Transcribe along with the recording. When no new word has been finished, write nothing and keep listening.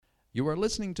You are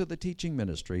listening to the teaching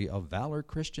ministry of Valor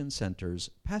Christian Center's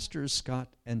Pastors Scott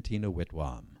and Tina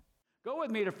Whitwam. Go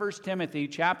with me to 1 Timothy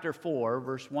chapter 4,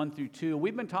 verse 1 through 2.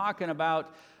 We've been talking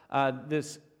about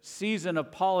this season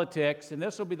of politics, and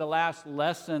this will be the last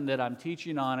lesson that I'm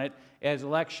teaching on it, as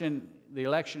the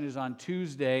election is on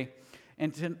Tuesday.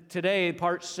 And today,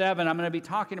 part 7, I'm going to be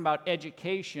talking about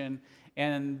education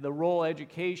and the role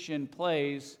education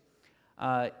plays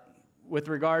with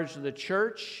regards to the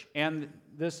church and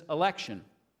this election.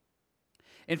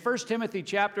 In 1 Timothy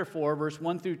chapter 4, verse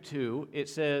 1 through 2, it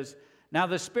says, "Now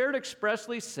the Spirit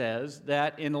expressly says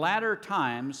that in latter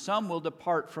times some will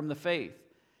depart from the faith,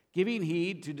 giving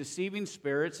heed to deceiving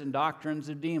spirits and doctrines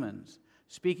of demons,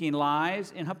 speaking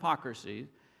lies and hypocrisy,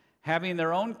 having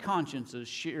their own consciences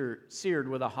seared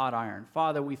with a hot iron."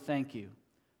 Father, we thank you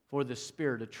for the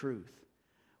Spirit of truth.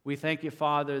 We thank you,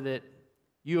 Father, that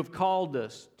you have called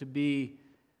us to be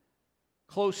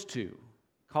close to,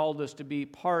 called us to be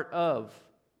part of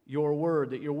your word,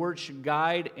 that your word should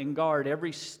guide and guard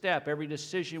every step, every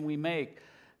decision we make,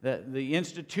 the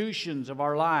institutions of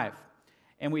our life.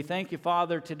 And we thank you,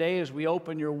 Father, today as we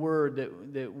open your word,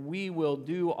 that we will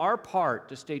do our part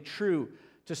to stay true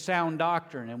to sound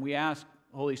doctrine. And we ask,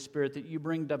 Holy Spirit, that you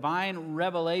bring divine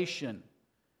revelation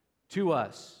to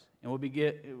us. And we'll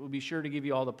be sure to give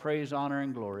you all the praise, honor,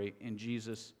 and glory in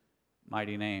Jesus'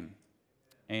 mighty name.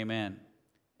 Amen.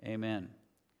 Amen.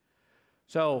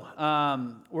 So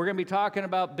we're going to be talking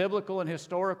about biblical and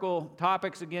historical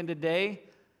topics again today.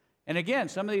 And again,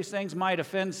 some of these things might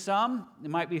offend some. It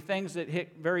might be things that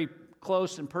hit very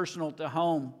close and personal to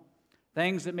home.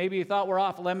 Things that maybe you thought were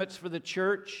off limits for the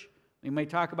church. We may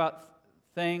talk about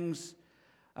things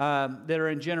that are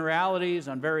in generalities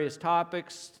on various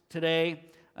topics today.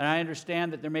 And I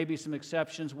understand that there may be some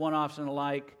exceptions, one-offs and the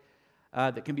like,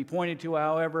 that can be pointed to.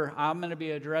 However, I'm going to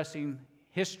be addressing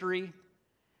history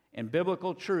and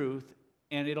biblical truth,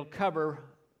 and it'll cover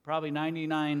probably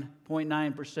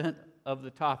 99.9% of the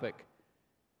topic.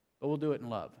 But we'll do it in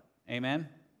love. Amen?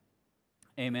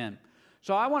 Amen.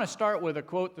 So I want to start with a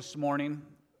quote this morning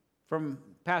from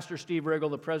Pastor Steve Riggle,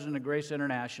 the president of Grace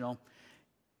International,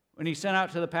 when he sent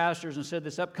out to the pastors and said,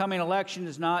 this upcoming election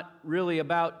is not really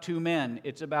about two men.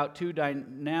 It's about two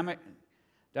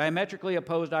diametrically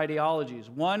opposed ideologies.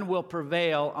 One will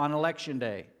prevail on election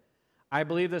day. I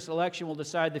believe this election will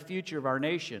decide the future of our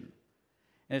nation.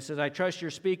 And it says, I trust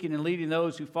you're speaking and leading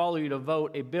those who follow you to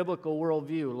vote a biblical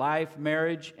worldview, life,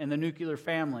 marriage, and the nuclear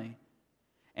family,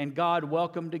 and God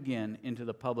welcomed again into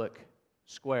the public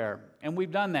square. And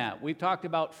we've done that. We've talked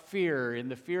about fear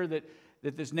and the fear that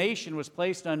this nation was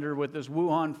placed under with this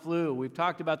Wuhan flu. We've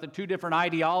talked about the two different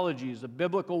ideologies, a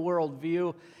biblical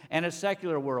worldview and a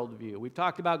secular worldview. We've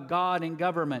talked about God and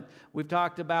government. We've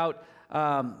talked about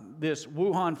this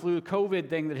Wuhan flu COVID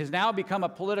thing that has now become a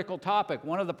political topic.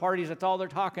 One of the parties, that's all they're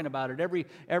talking about at every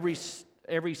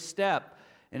step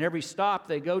and every stop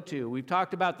they go to. We've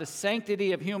talked about the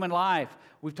sanctity of human life.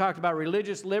 We've talked about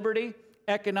religious liberty,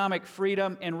 economic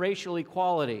freedom, and racial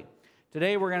equality.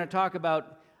 Today we're going to talk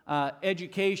about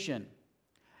education.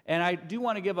 And I do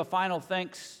want to give a final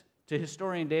thanks to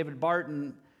historian David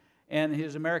Barton and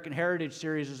his American Heritage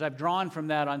series, as I've drawn from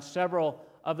that on several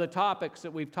of the topics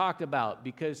that we've talked about,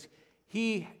 because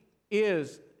he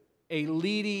is a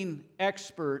leading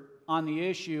expert on the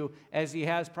issue, as he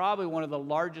has probably one of the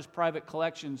largest private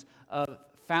collections of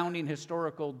founding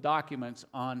historical documents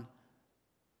on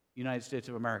the United States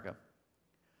of America.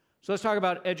 So let's talk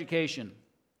about education.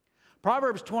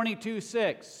 Proverbs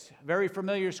 22:6, very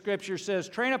familiar scripture, says,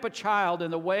 train up a child in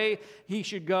the way he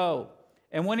should go,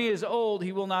 and when he is old,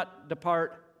 he will not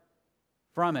depart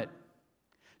from it.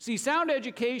 See, sound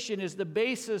education is the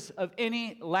basis of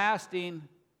any lasting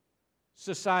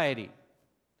society.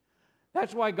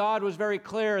 That's why God was very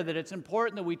clear that it's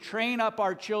important that we train up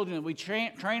our children, that we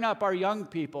train up our young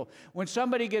people. When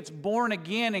somebody gets born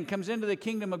again and comes into the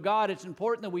kingdom of God, it's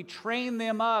important that we train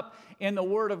them up in the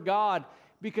Word of God,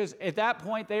 because at that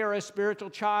point they are a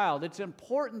spiritual child. It's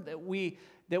important that we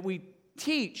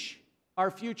teach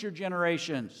our future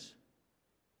generations.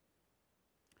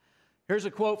 Here's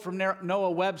a quote from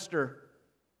Noah Webster.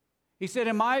 He said,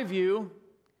 in my view,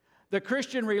 the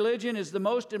Christian religion is the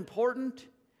most important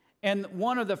and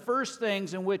one of the first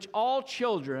things in which all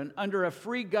children under a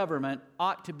free government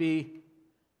ought to be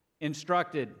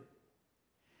instructed.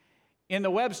 In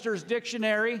the Webster's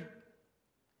dictionary,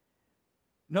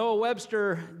 Noah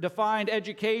Webster defined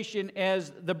education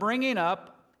as the bringing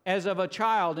up as of a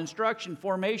child, instruction,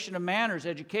 formation of manners,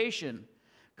 education.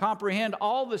 Comprehend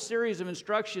all the series of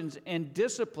instructions and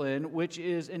discipline which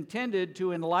is intended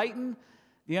to enlighten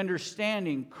the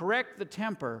understanding, correct the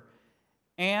temper,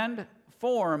 and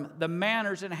form the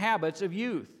manners and habits of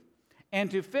youth, and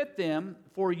to fit them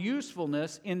for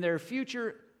usefulness in their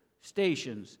future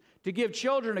stations. To give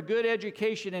children a good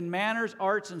education in manners,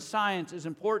 arts, and science is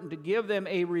important. To give them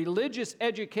a religious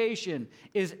education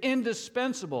is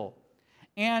indispensable,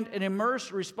 and an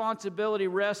immense responsibility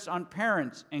rests on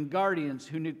parents and guardians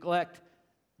who neglect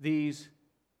these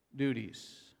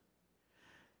duties.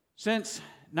 Since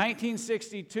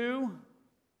 1962,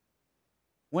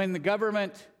 when the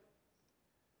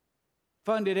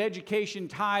government-funded education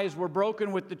ties were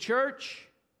broken with the church,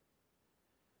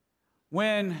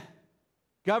 when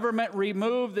government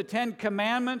removed the Ten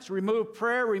Commandments, removed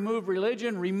prayer, removed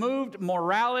religion, removed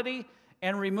morality,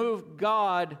 and removed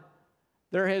God,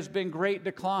 there has been great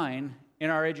decline in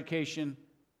our education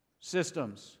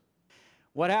systems.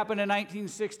 What happened in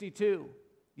 1962?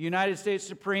 The United States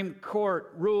Supreme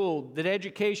Court ruled that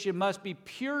education must be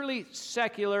purely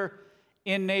secular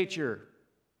in nature.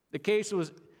 The case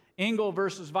was Engel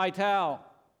versus Vitale.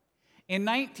 In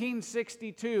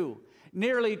 1962,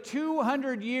 nearly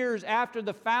 200 years after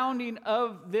the founding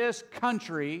of this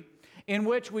country, in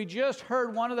which we just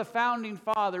heard one of the founding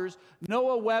fathers,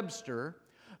 Noah Webster,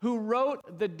 who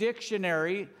wrote the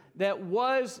dictionary that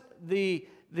was the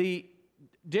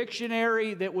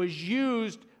dictionary that was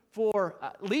used for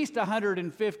at least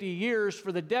 150 years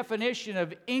for the definition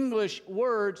of English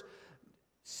words,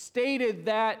 stated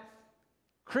that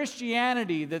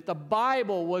Christianity, that the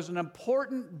Bible was an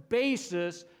important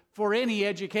basis for any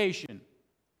education.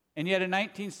 And yet in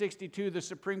 1962, the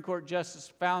Supreme Court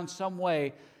justice found some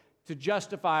way to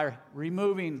justify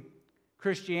removing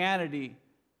Christianity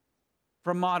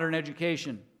from modern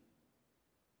education.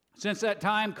 Since that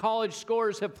time, college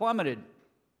scores have plummeted.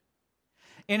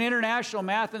 In international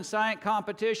math and science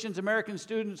competitions, American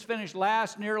students finish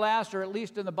last, near last, or at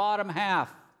least in the bottom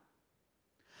half.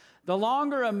 The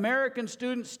longer American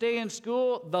students stay in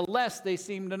school, the less they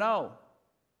seem to know.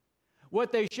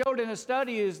 What they showed in a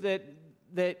study is that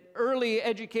early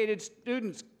educated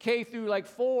students, K through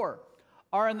 4,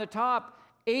 are in the top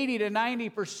 80 to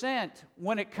 90%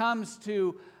 when it comes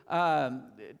to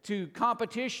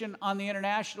competition on the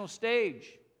international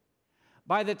stage.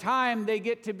 By the time they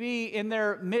get to be in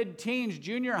their mid-teens,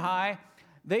 junior high,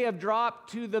 they have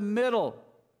dropped to the middle.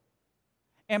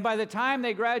 And by the time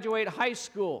they graduate high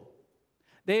school,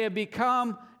 they have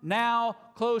become now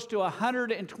close to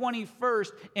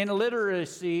 121st in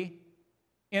literacy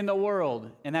in the world.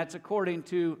 And that's according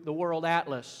to the World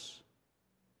Atlas.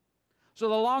 So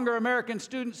the longer American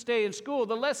students stay in school,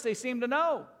 the less they seem to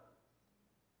know.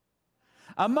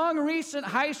 Among recent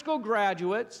high school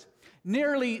graduates,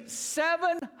 nearly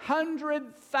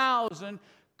 700,000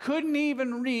 couldn't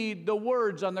even read the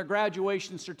words on their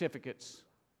graduation certificates.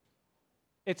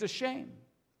 It's a shame.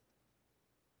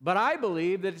 But I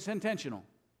believe that it's intentional.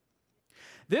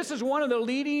 This is one of the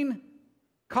leading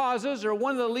causes, or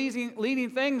one of the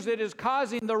leading things that is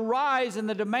causing the rise in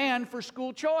the demand for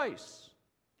school choice.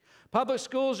 Public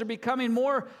schools are becoming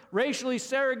more racially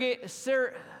segregated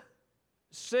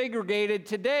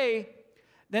today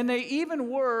than they even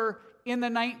were in the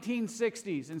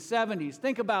 1960s and 70s.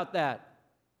 Think about that.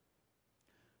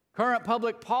 Current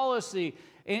public policy,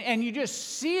 and you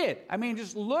just see it. I mean,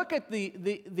 just look at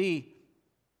the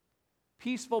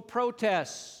peaceful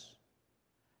protests,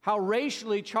 how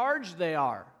racially charged they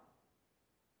are.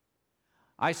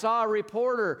 I saw a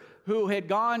reporter who had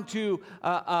gone to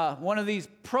one of these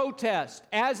protests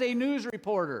as a news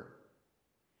reporter,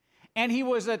 and he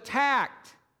was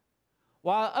attacked,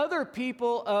 while other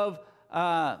people of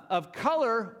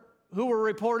color who were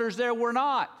reporters there were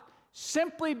not,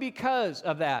 simply because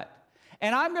of that.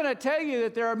 And I'm going to tell you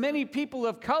that there are many people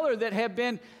of color that have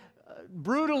been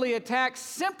brutally attacked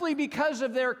simply because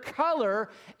of their color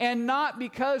and not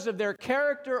because of their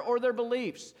character or their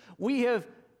beliefs. We have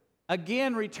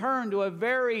again returned to a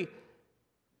very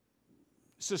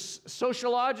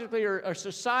sociologically or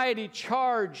society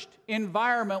charged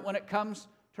environment when it comes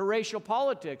to racial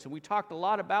politics, and we talked a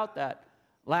lot about that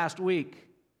last week.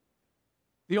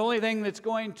 The only thing that's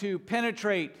going to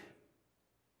penetrate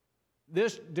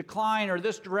this decline or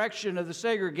this direction of the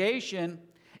segregation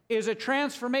is a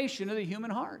transformation of the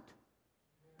human heart.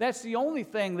 That's the only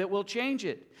thing that will change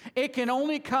it. It can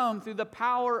only come through the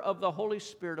power of the Holy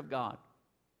Spirit of God.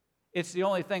 It's the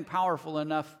only thing powerful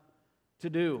enough to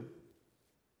do.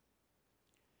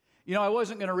 You know, I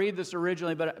wasn't going to read this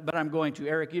originally, but I'm going to.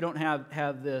 Eric, you don't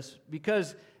have this,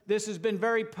 because this has been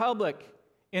very public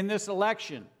in this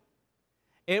election.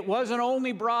 It wasn't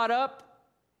only brought up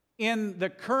in the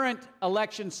current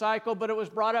election cycle, but it was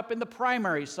brought up in the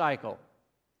primary cycle.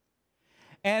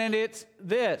 And it's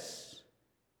this.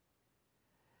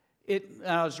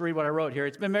 I'll just read what I wrote here.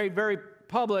 It's been very, very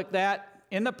public that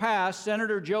in the past,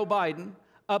 Senator Joe Biden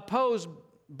opposed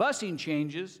busing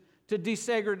changes to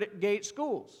desegregate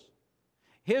schools.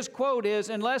 His quote is,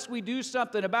 "Unless we do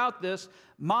something about this,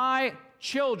 my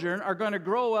children are going to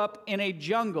grow up in a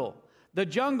jungle. The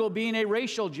jungle being a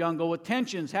racial jungle with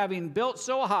tensions having built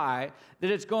so high that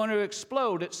it's going to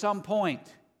explode at some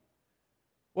point."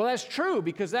 Well, that's true,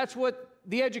 because that's what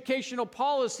the educational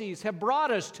policies have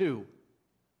brought us to.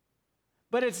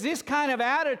 But it's this kind of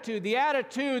attitude, the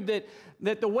attitude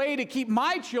that the way to keep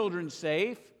my children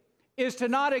safe is to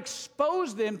not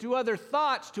expose them to other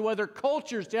thoughts, to other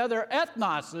cultures, to other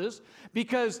ethnoses,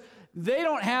 because they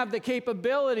don't have the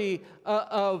capability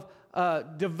of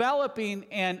developing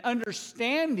and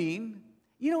understanding.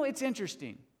 You know, it's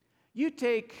interesting. We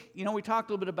talked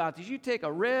a little bit about this. You take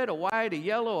a red, a white, a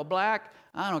yellow, a black,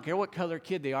 I don't care what color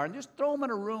kid they are, and just throw them in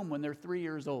a room when they're 3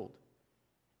 years old.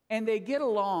 And they get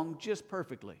along just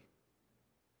perfectly.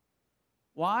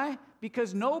 Why?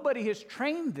 Because nobody has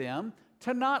trained them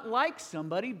to not like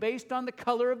somebody based on the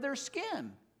color of their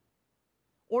skin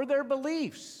or their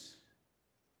beliefs.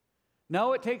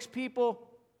 No, it takes people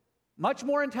much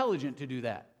more intelligent to do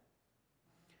that.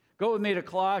 Go with me to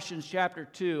Colossians chapter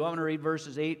 2. I'm going to read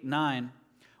verses 8 and 9.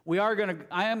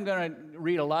 I am going to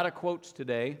read a lot of quotes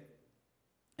today,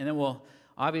 and then we'll,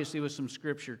 obviously, with some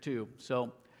scripture too.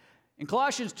 So, in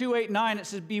Colossians 2, 8, 9, it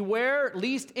says, "Beware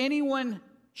lest anyone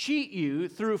cheat you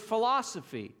through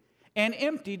philosophy and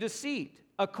empty deceit,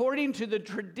 according to the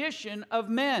tradition of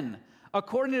men,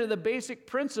 according to the basic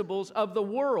principles of the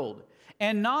world,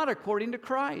 and not according to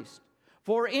Christ.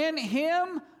 For in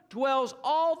him dwells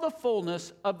all the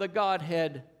fullness of the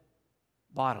Godhead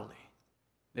bodily."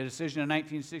 The decision in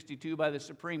 1962 by the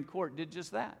Supreme Court did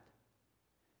just that.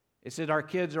 It said our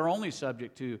kids are only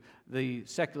subject to the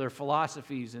secular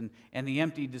philosophies and the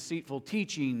empty, deceitful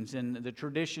teachings and the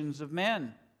traditions of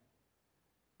men.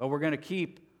 But we're going to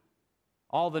keep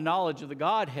all the knowledge of the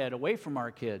Godhead away from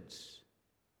our kids.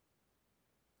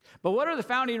 But what are the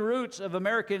founding roots of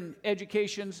American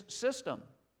education's system?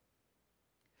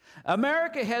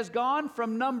 America has gone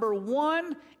from number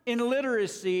 1 in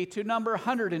literacy to number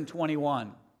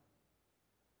 121.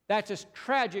 That's a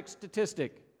tragic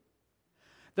statistic.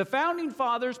 The Founding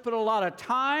Fathers put a lot of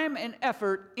time and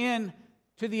effort into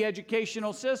the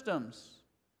educational systems.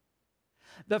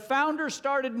 The Founders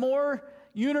started more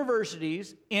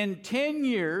universities in 10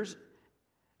 years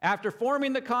after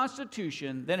forming the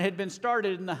Constitution than had been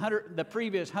started in the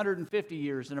previous 150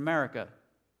 years in America.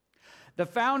 The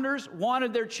Founders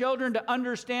wanted their children to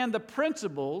understand the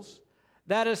principles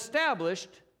that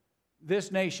established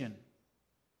this nation.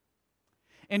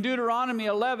 In Deuteronomy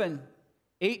 11,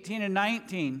 18 and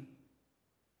 19,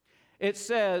 it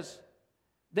says,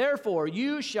 "Therefore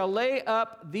you shall lay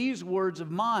up these words of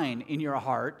mine in your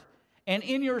heart and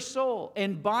in your soul,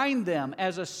 and bind them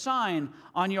as a sign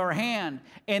on your hand,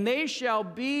 and they shall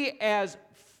be as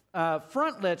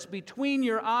frontlets between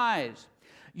your eyes.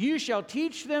 You shall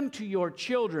teach them to your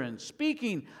children,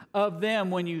 speaking of them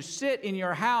when you sit in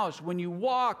your house, when you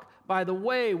walk by the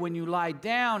way, when you lie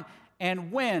down,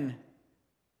 and when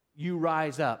you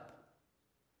rise up."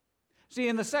 See,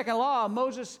 in the second law,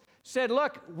 Moses said,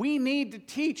 look, we need to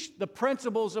teach the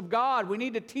principles of God. We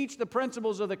need to teach the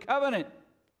principles of the covenant.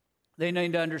 They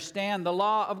need to understand the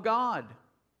law of God.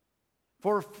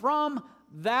 For from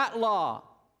that law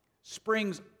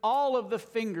springs all of the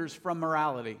fingers from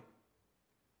morality.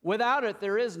 Without it,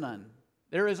 there is none.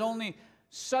 There is only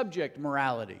subject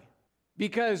morality.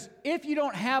 Because if you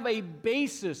don't have a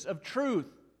basis of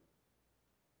truth,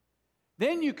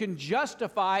 then you can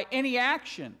justify any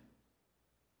action.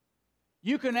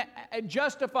 You can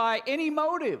justify any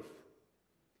motive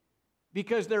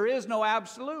because there is no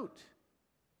absolute.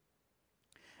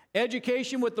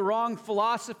 Education with the wrong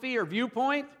philosophy or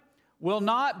viewpoint will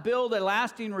not build a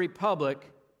lasting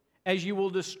republic, as you will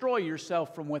destroy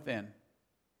yourself from within.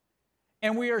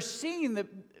 And we are seeing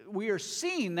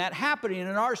that happening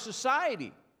in our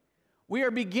society. We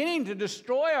are beginning to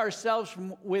destroy ourselves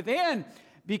from within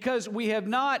because we have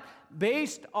not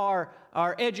based our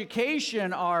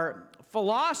education, our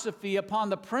philosophy upon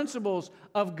the principles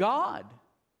of God.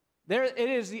 It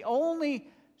is the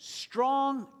only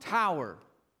strong tower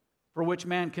for which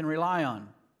man can rely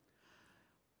on.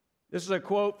 This is a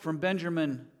quote from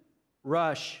Benjamin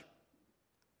Rush.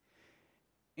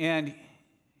 And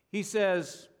he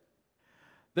says,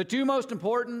 "The two most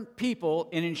important people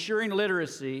in ensuring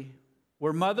literacy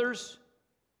were mothers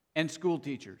and school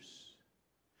teachers."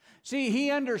 See,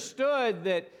 he understood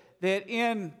that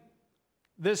in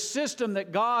the system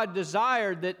that God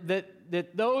desired,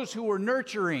 that those who were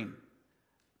nurturing,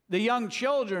 the young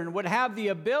children would have the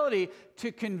ability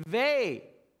to convey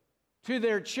to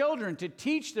their children, to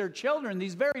teach their children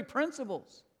these very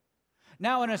principles.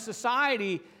 Now, in a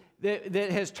society that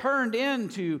has turned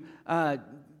into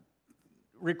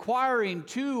requiring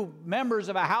two members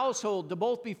of a household to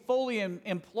both be fully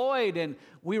employed, and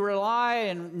we rely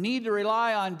and need to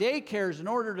rely on daycares in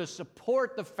order to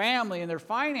support the family and their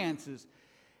finances.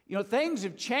 You know, things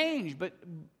have changed, but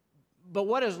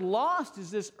what is lost is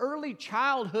this early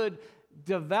childhood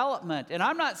development. And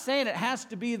I'm not saying it has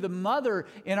to be the mother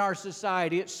in our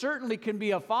society. It certainly can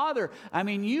be a father. I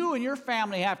mean, you and your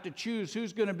family have to choose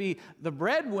who's going to be the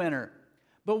breadwinner.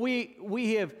 But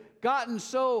we have gotten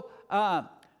so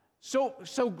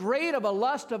great of a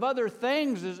lust of other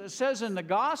things, as it says in the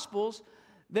Gospels,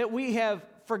 that we have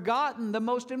forgotten the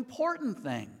most important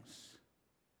things.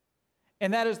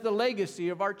 And that is the legacy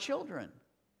of our children.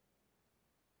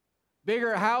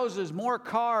 Bigger houses, more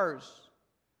cars,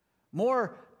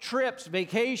 more trips,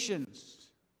 vacations.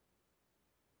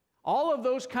 All of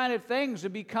those kind of things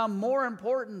have become more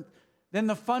important than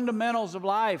the fundamentals of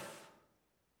life.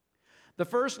 The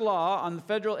first law on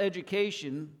federal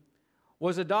education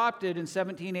was adopted in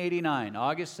 1789,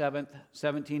 August 7th,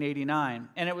 1789,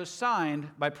 and it was signed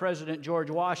by President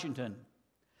George Washington.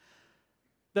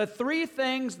 The three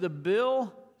things the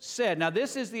bill said, now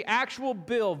this is the actual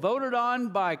bill voted on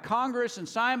by Congress and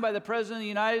signed by the President of the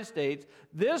United States.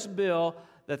 This bill,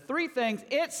 the three things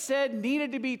it said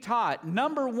needed to be taught.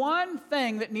 Number one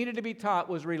thing that needed to be taught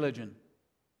was religion.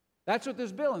 That's what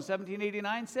this bill in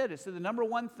 1789 said. It said the number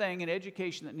one thing in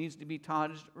education that needs to be taught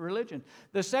is religion.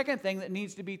 The second thing that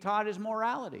needs to be taught is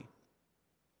morality.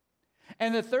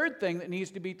 And the third thing that needs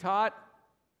to be taught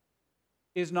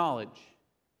is knowledge.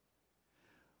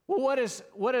 Well,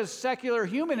 what has secular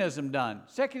humanism done?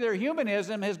 Secular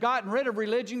humanism has gotten rid of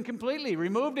religion completely,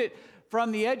 removed it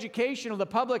from the educational, the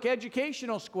public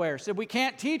educational square. Said we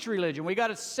can't teach religion. We got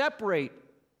to separate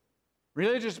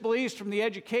religious beliefs from the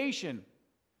education.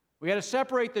 We got to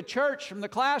separate the church from the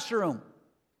classroom.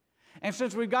 And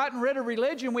since we've gotten rid of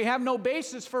religion, we have no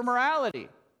basis for morality.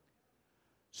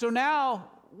 So now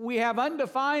we have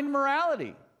undefined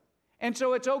morality. And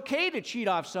so it's okay to cheat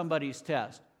off somebody's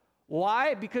test.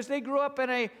 Why? Because they grew up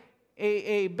in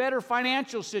a better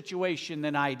financial situation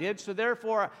than I did, so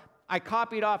therefore I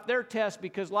copied off their test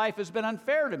because life has been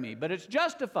unfair to me, but it's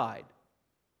justified.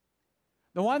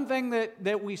 The one thing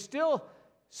that we still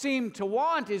seem to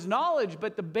want is knowledge,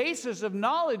 but the basis of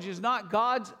knowledge is not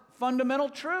God's fundamental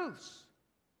truths.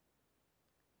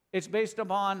 It's based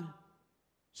upon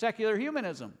secular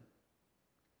humanism.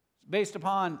 It's based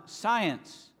upon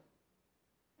science.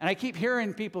 And I keep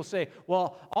hearing people say,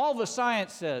 well, all the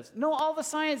science says. No, all the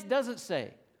science doesn't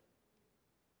say.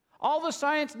 All the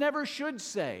science never should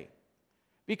say.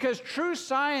 Because true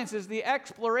science is the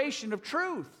exploration of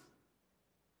truth.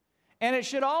 And it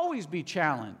should always be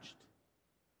challenged.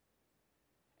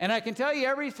 And I can tell you,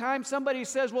 every time somebody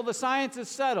says, well, the science is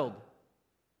settled,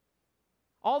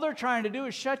 all they're trying to do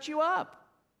is shut you up.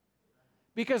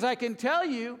 Because I can tell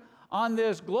you, on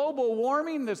this global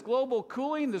warming, this global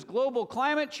cooling, this global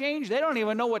climate change, they don't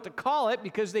even know what to call it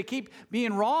because they keep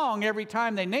being wrong every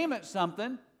time they name it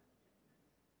something.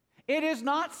 It is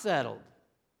not settled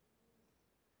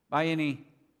by any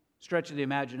stretch of the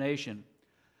imagination.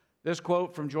 This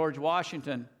quote from George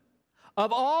Washington: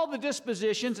 of all the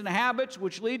dispositions and habits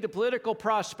which lead to political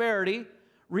prosperity,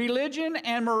 religion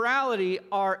and morality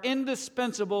are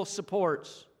indispensable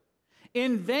supports.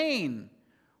 In vain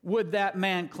would that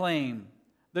man claim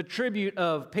the tribute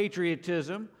of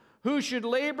patriotism, who should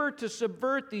labor to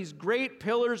subvert these great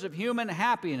pillars of human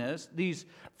happiness, these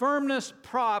firmest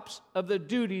props of the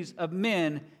duties of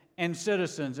men and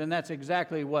citizens. And that's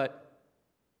exactly what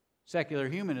secular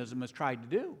humanism has tried to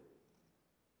do.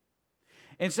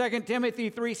 In 2 Timothy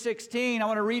 3:16, I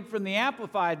want to read from the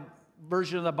Amplified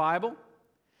version of the Bible.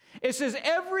 It says,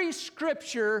 every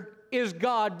scripture is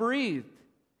God-breathed.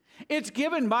 It's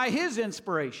given by His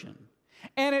inspiration,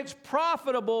 and it's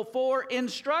profitable for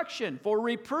instruction, for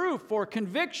reproof, for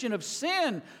conviction of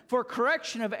sin, for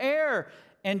correction of error,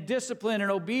 and discipline and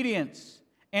obedience,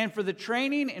 and for the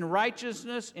training in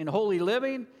righteousness, in holy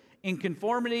living, in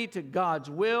conformity to God's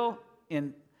will,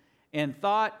 in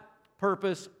thought,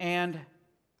 purpose, and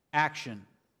action.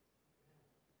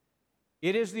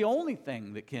 It is the only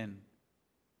thing that can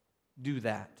do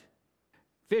that.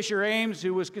 Fisher Ames,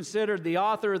 who was considered the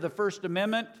author of the First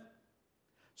Amendment,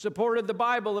 supported the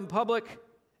Bible in public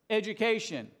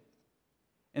education.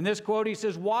 In this quote, he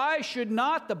says, why should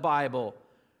not the Bible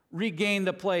regain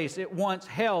the place it once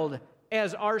held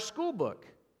as our school book?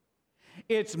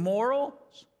 Its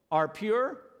morals are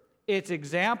pure, its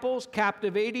examples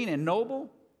captivating and noble.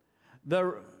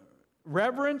 The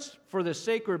reverence for the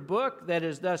sacred book that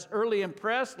is thus early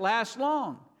impressed lasts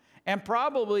long, and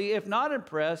probably, if not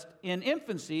impressed in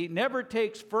infancy, never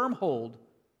takes firm hold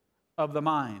of the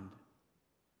mind.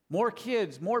 More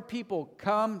kids, more people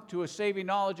come to a saving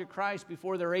knowledge of Christ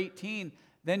before they're 18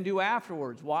 than do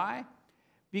afterwards. Why?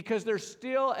 Because they're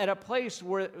still at a place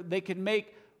where they can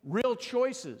make real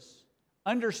choices,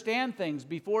 understand things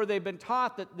before they've been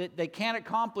taught that they can't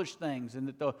accomplish things, and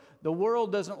that the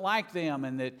world doesn't like them,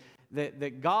 and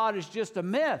that God is just a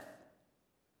myth.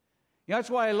 You know, that's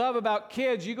what I love about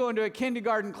kids. You go into a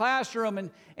kindergarten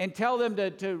classroom and tell them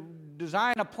to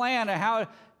design a plan of how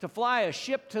to fly a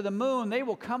ship to the moon. They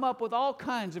will come up with all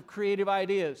kinds of creative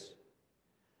ideas.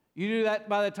 You do that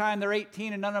by the time they're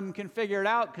 18, and none of them can figure it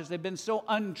out because they've been so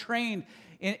untrained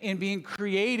in being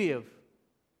creative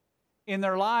in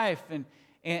their life.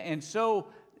 And so,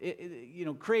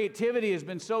 creativity has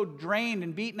been so drained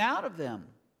and beaten out of them.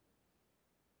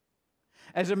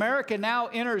 As America now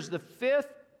enters the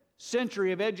 5th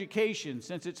century of education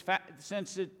since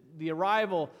the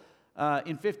arrival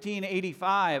in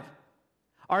 1585,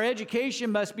 our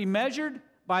education must be measured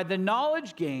by the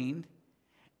knowledge gained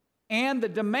and the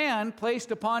demand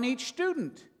placed upon each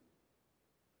student,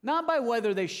 not by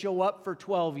whether they show up for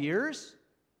 12 years.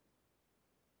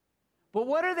 But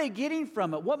what are they getting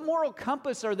from it? What moral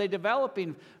compass are they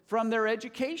developing from their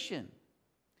education?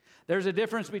 There's a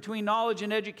difference between knowledge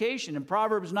and education. In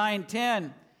Proverbs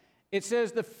 9:10, it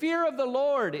says, "The fear of the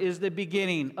Lord is the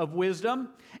beginning of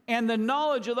wisdom, and the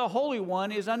knowledge of the Holy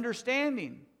One is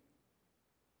understanding."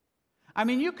 I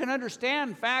mean, you can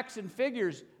understand facts and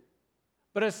figures,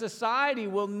 but a society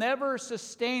will never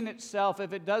sustain itself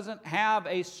if it doesn't have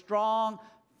a strong,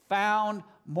 found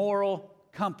moral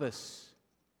compass.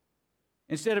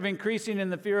 Instead of increasing in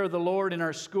the fear of the Lord in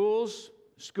our schools,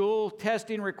 school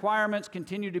testing requirements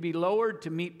continue to be lowered to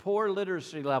meet poor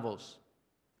literacy levels.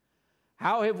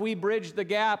 How have we bridged the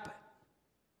gap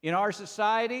in our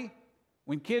society?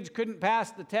 When kids couldn't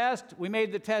pass the test, we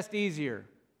made the test easier.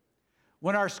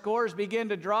 When our scores began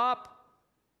to drop,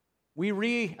 we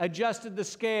readjusted the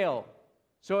scale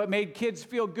so it made kids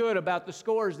feel good about the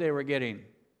scores they were getting.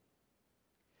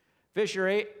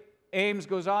 Fisher Ames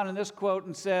goes on in this quote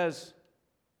and says,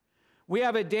 "We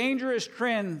have a dangerous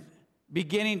trend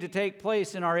beginning to take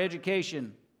place in our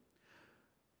education.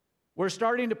 We're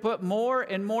starting to put more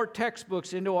and more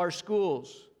textbooks into our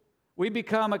schools. We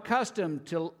become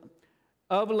accustomed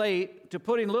of late to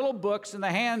putting little books in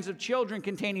the hands of children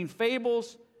containing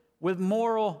fables with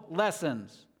moral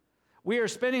lessons. We are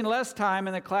spending less time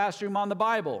in the classroom on the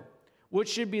Bible, which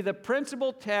should be the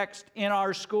principal text in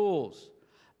our schools.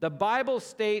 The Bible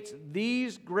states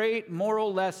these great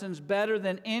moral lessons better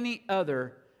than any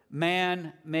other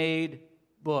man-made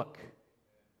book."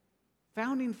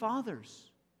 Founding fathers.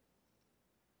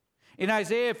 In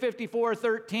Isaiah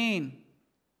 54:13,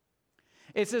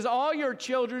 it says, "All your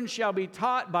children shall be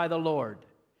taught by the Lord,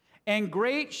 and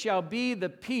great shall be the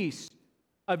peace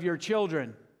of your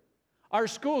children." Our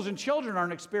schools and children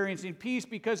aren't experiencing peace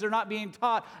because they're not being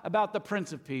taught about the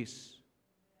Prince of Peace.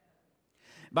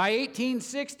 By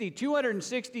 1860,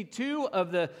 262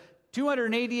 of the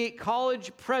 288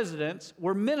 college presidents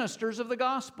were ministers of the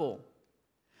gospel.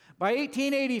 By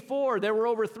 1884, there were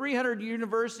over 300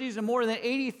 universities, and more than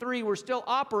 83 were still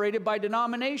operated by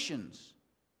denominations.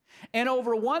 And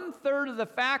over 1/3 of the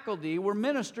faculty were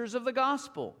ministers of the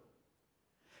gospel.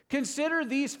 Consider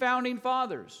these founding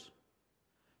fathers.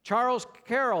 Charles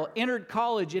Carroll entered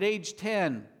college at age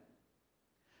 10.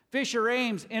 Fisher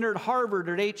Ames entered Harvard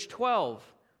at age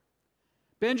 12.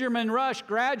 Benjamin Rush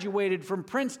graduated from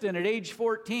Princeton at age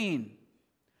 14.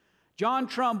 John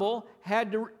Trumbull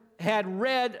had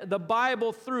read the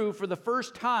Bible through for the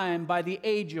first time by the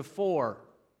age of 4.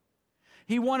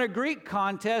 He won a Greek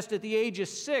contest at the age of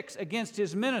 6 against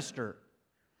his minister.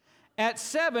 At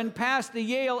 7, passed the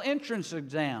Yale entrance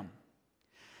exam.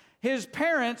 His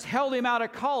parents held him out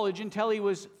of college until he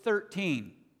was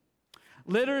 13.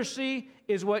 Literacy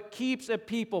is what keeps a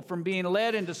people from being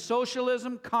led into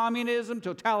socialism, communism,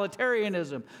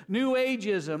 totalitarianism, New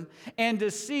Ageism, and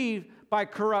deceived by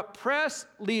corrupt press,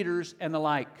 leaders, and the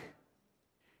like.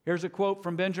 Here's a quote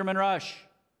from Benjamin Rush.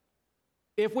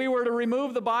 "If we were to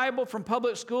remove the Bible from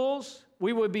public schools,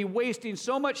 we would be wasting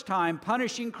so much time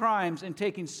punishing crimes and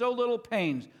taking so little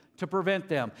pains to prevent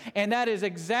them." And that is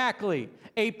exactly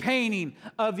a painting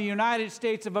of the United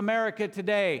States of America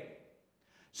today.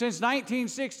 Since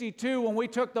 1962, when we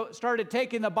started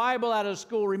taking the Bible out of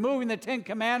school, removing the 10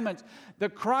 Commandments, the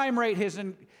crime rate has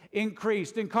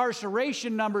increased,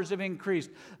 incarceration numbers have increased,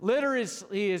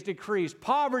 literacy has decreased,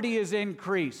 poverty has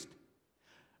increased.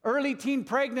 Early teen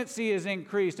pregnancy has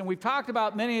increased, and we've talked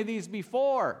about many of these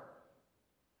before.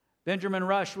 Benjamin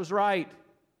Rush was right.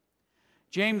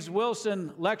 James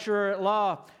Wilson, lecturer at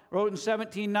law, wrote in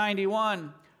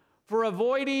 1791, "For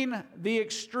avoiding the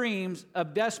extremes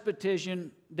of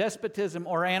despotism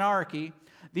or anarchy,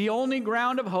 the only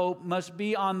ground of hope must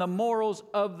be on the morals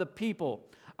of the people.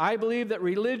 I believe that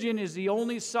religion is the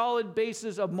only solid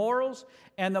basis of morals,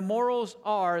 and the morals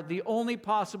are the only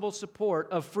possible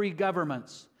support of free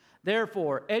governments.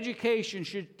 Therefore, education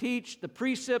should teach the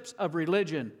precepts of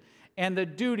religion and the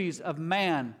duties of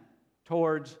man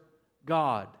towards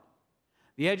God."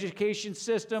 The education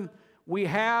system we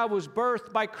have was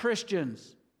birthed by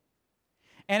Christians,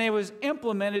 and it was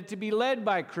implemented to be led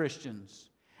by Christians.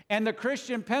 And the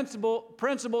Christian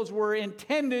principles were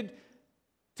intended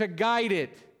to guide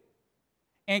it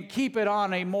and keep it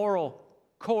on a moral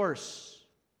course.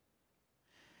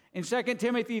 In 2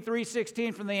 Timothy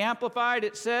 3:16 from the Amplified,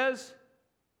 it says,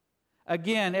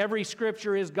 again, every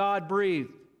scripture is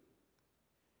God-breathed,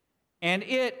 and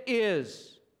it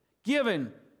is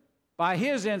given by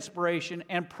His inspiration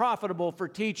and profitable for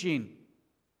teaching.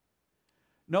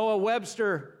 Noah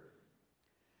Webster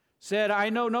said, "I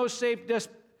know no safe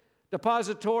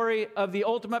depository of the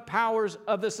ultimate powers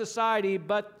of the society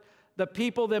but the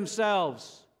people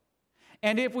themselves.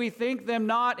 And if we think them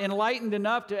not enlightened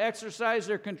enough to exercise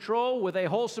their control with a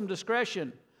wholesome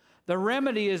discretion, the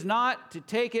remedy is not to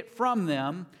take it from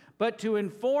them, but to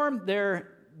inform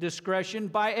their discretion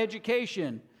by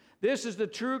education. This is the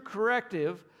true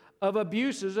corrective of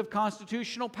abuses of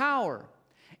constitutional power."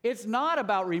 It's not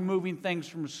about removing things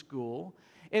from school.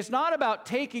 It's not about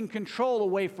taking control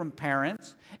away from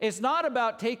parents. It's not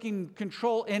about taking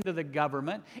control into the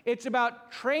government. It's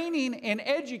about training and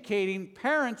educating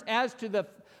parents as to the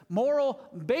moral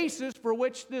basis for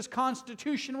which this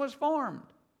Constitution was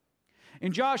formed.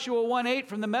 In Joshua 1:8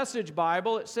 from the Message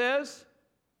Bible, it says,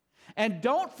 "And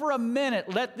don't for a minute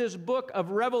let this book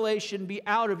of Revelation be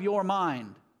out of your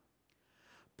mind.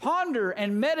 Ponder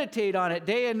and meditate on it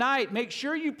day and night. Make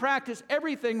sure you practice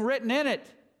everything written in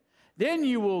it. Then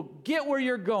you will get where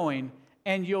you're going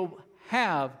and you'll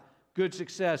have good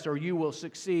success, or you will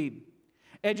succeed."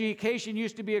 Education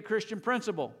used to be a Christian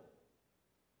principle.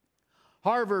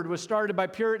 Harvard was started by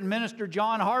Puritan minister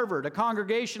John Harvard, a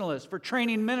Congregationalist, for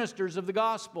training ministers of the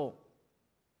gospel.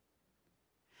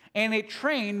 And it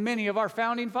trained many of our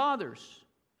founding fathers.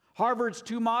 Harvard's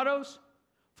two mottos,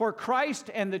 for Christ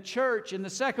and the church, and the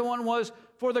second one was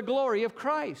for the glory of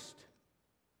Christ.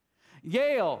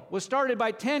 Yale was started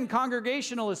by 10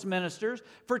 Congregationalist ministers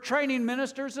for training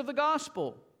ministers of the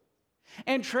gospel,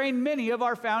 and trained many of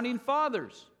our founding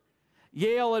fathers.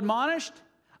 Yale admonished,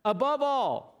 above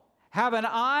all, have an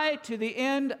eye to the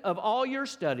end of all your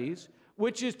studies,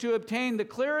 which is to obtain the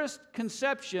clearest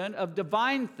conception of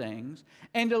divine things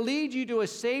and to lead you to a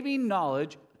saving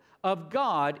knowledge of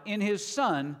God in His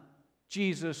Son,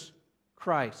 Jesus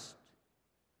Christ.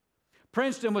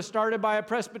 Princeton was started by a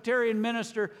Presbyterian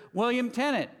minister, William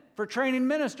Tennant, for training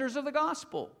ministers of the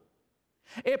gospel.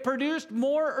 It produced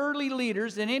more early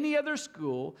leaders than any other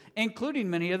school, including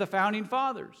many of the founding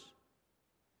fathers.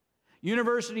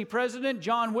 University President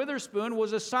John Witherspoon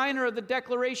was a signer of the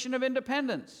Declaration of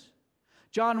Independence.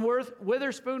 John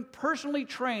Witherspoon personally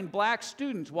trained black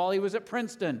students while he was at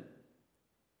Princeton.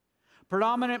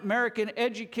 Predominant American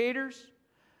educators,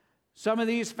 some of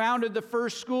these founded the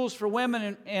first schools for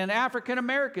women and African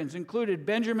Americans, included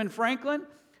Benjamin Franklin,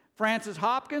 Francis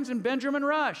Hopkins, and Benjamin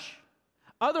Rush.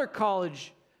 Other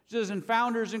colleges and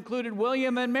founders included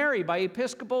William and Mary by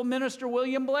Episcopal minister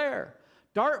William Blair,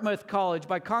 Dartmouth College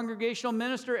by Congregational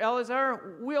minister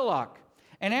Eleazar Wheelock,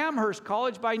 and Amherst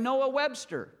College by Noah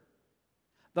Webster.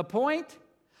 The point?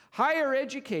 Higher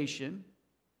education,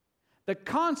 the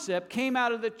concept came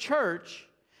out of the church,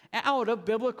 out of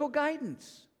biblical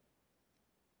guidance.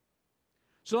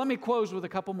 So let me close with a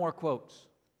couple more quotes.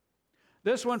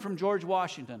 This one from George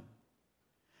Washington.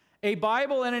 A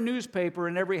Bible and a newspaper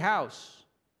in every house,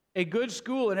 a good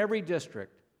school in every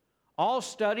district, all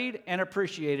studied and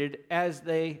appreciated as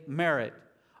they merit,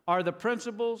 are the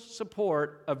principal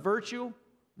support of virtue,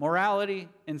 morality,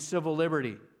 and civil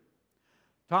liberty.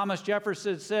 Thomas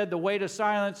Jefferson said the way to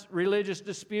silence religious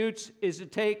disputes is to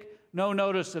take no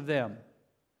notice of them.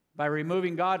 By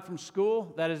removing God from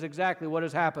school, that is exactly what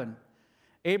has happened.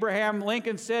 Abraham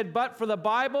Lincoln said, but for the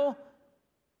Bible,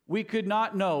 we could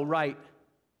not know right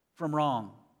from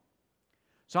wrong.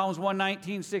 Psalms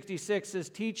 119:66 says,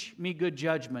 teach me good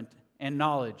judgment and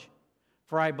knowledge,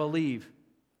 for I believe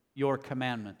your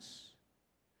commandments.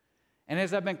 And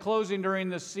as I've been closing during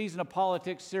this Season of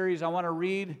Politics series, I want to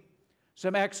read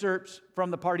some excerpts from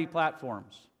the party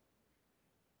platforms.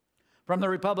 from the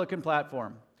Republican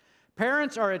platform.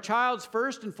 Parents are a child's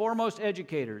first and foremost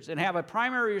educators and have a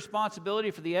primary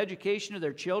responsibility for the education of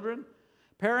their children.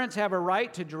 Parents have a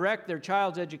right to direct their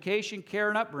child's education, care,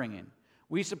 and upbringing.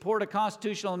 We support a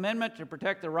constitutional amendment to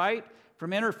protect the right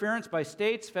from interference by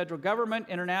states, federal government,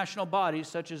 international bodies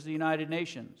such as the United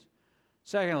Nations.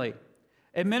 Secondly,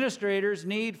 administrators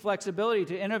need flexibility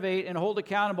to innovate and hold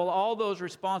accountable all those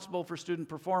responsible for student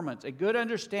performance. A good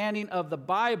understanding of the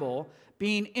Bible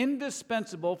being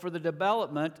indispensable for the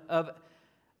development of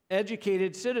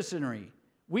educated citizenry.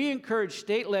 We encourage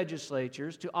state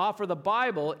legislatures to offer the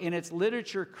Bible in its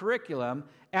literature curriculum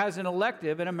as an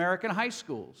elective in American high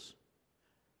schools.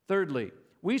 Thirdly,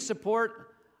 we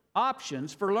support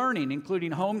options for learning,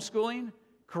 including homeschooling,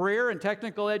 career and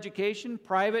technical education,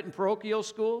 private and parochial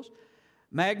schools,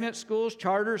 magnet schools,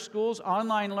 charter schools,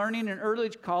 online learning, and early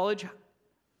college,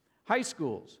 high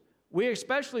schools. We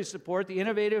especially support the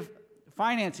innovative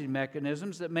financing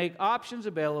mechanisms that make options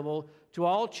available to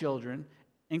all children,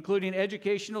 including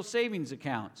educational savings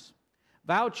accounts,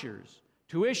 vouchers,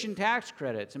 tuition tax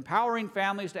credits, empowering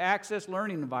families to access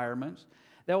learning environments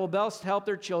that will best help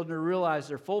their children to realize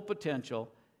their full potential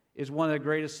is one of the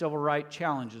greatest civil rights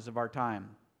challenges of our time.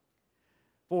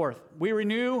 Fourth, we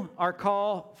renew our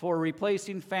call for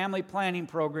replacing family planning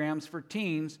programs for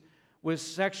teens with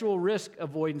sexual risk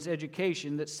avoidance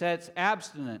education that sets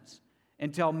abstinence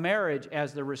until marriage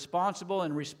as the responsible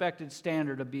and respected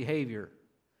standard of behavior.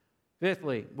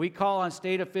 Fifthly, we call on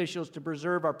state officials to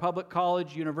preserve our public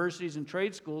college, universities, and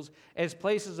trade schools as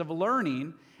places of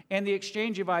learning and the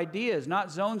exchange of ideas,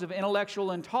 not zones of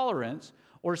intellectual intolerance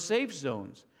or safe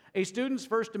zones. A student's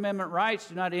First Amendment rights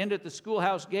do not end at the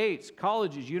schoolhouse gates.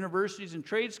 Colleges, universities, and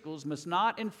trade schools must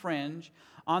not infringe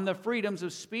on the freedoms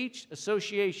of speech,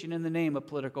 association in the name of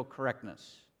political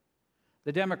correctness.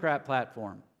 The Democrat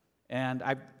platform, and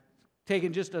I've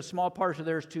taken just a small part of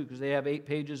theirs too because they have 8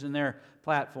 pages in their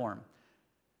platform.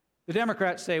 The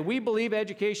Democrats say, we believe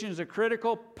education is a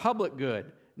critical public good,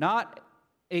 not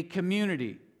a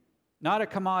community, not a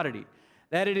commodity.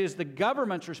 That it is the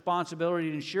government's responsibility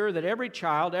to ensure that every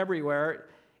child everywhere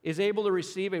is able to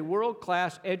receive a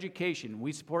world-class education.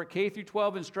 We support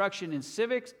K-12 instruction in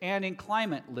civics and in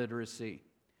climate literacy.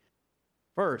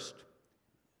 First,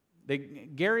 the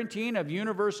guaranteeing of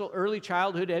universal early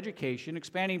childhood education,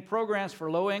 expanding programs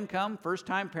for low-income,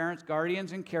 first-time parents,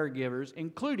 guardians, and caregivers,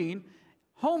 including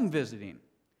home visiting.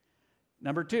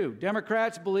 Number 2,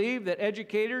 Democrats believe that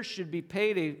educators should be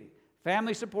paid a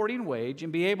family-supporting wage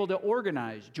and be able to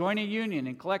organize, join a union,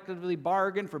 and collectively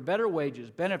bargain for better wages,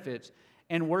 benefits,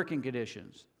 and working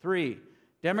conditions. 3,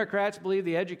 Democrats believe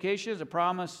the education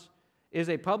is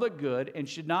a public good and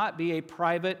should not be a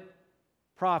private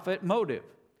profit motive,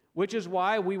 which is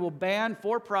why we will ban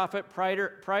for-profit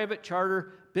private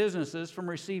charter businesses from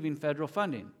receiving federal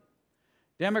funding.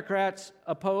 Democrats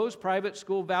oppose private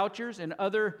school vouchers and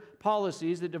other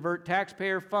policies that divert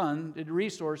taxpayer-funded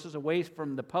resources away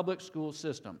from the public school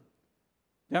system.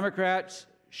 Democrats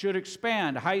should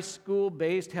expand high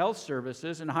school-based health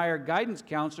services and hire guidance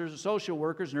counselors, social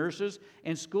workers, nurses,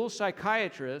 and school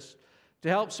psychiatrists to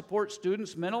help support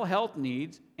students' mental health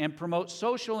needs and promote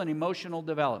social and emotional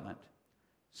development.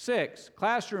 6,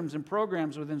 classrooms and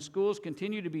programs within schools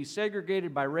continue to be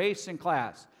segregated by race and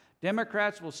class.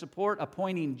 Democrats will support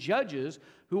appointing judges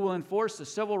who will enforce the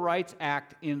Civil Rights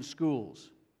Act in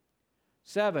schools.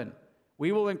 7,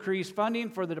 we will increase funding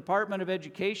for the Department of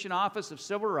Education Office of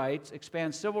Civil Rights,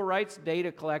 expand civil rights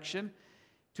data collection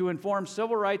to inform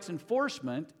civil rights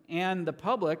enforcement and the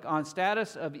public on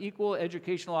status of equal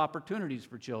educational opportunities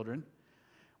for children.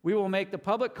 We will make the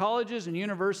public colleges and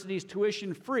universities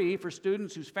tuition-free for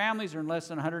students whose families earn less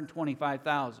than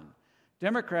 $125,000.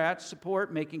 Democrats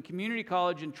support making community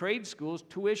college and trade schools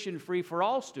tuition-free for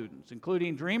all students,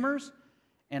 including Dreamers,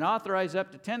 and authorize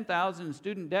up to $10,000 in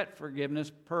student debt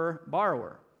forgiveness per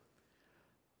borrower.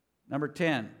 Number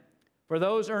 10, for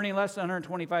those earning less than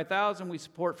 $125,000, we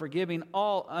support forgiving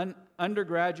all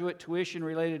undergraduate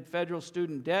tuition-related federal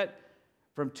student debt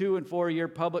from 2- and 4-year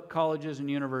public colleges and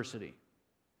universities.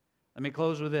 Let me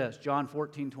close with this, John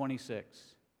 14:26.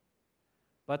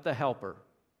 But the Helper,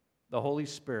 the Holy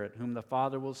Spirit, whom the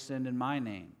Father will send in my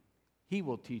name, he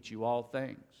will teach you all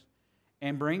things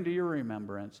and bring to your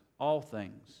remembrance all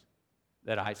things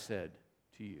that I said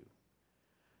to you.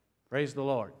 Praise the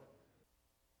Lord.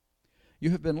 You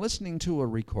have been listening to a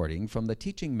recording from the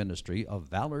teaching ministry of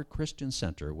Valor Christian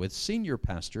Center with senior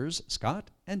pastors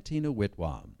Scott and Tina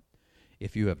Whitwam.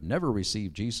 If you have never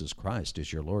received Jesus Christ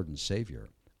as your Lord and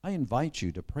Savior, I invite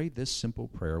you to pray this simple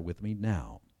prayer with me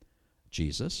now.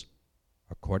 Jesus,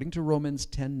 according to Romans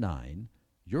 10:9,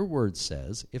 Your word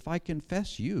says, if I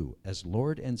confess you as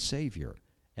Lord and Savior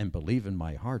and believe in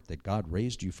my heart that God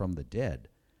raised you from the dead,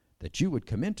 that you would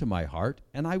come into my heart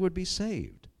and I would be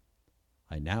saved.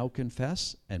 I now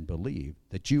confess and believe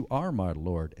that you are my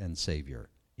Lord and Savior.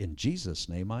 In Jesus'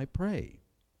 name I pray.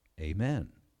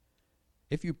 Amen.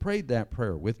 If you prayed that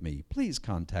prayer with me, please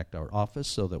contact our office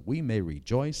so that we may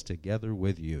rejoice together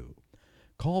with you.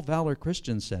 Call Valor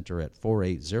Christian Center at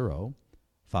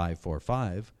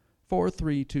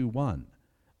 480-545-4321.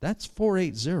 That's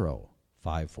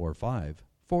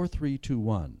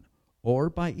 480-545-4321. Or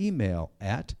by email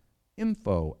at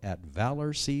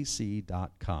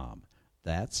info@valorcc.com.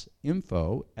 That's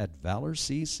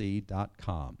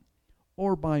info@valorcc.com.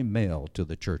 Or by mail to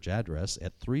the church address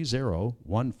at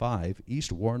 3015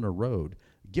 East Warner Road,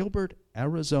 Gilbert,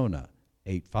 Arizona,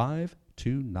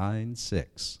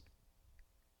 85296.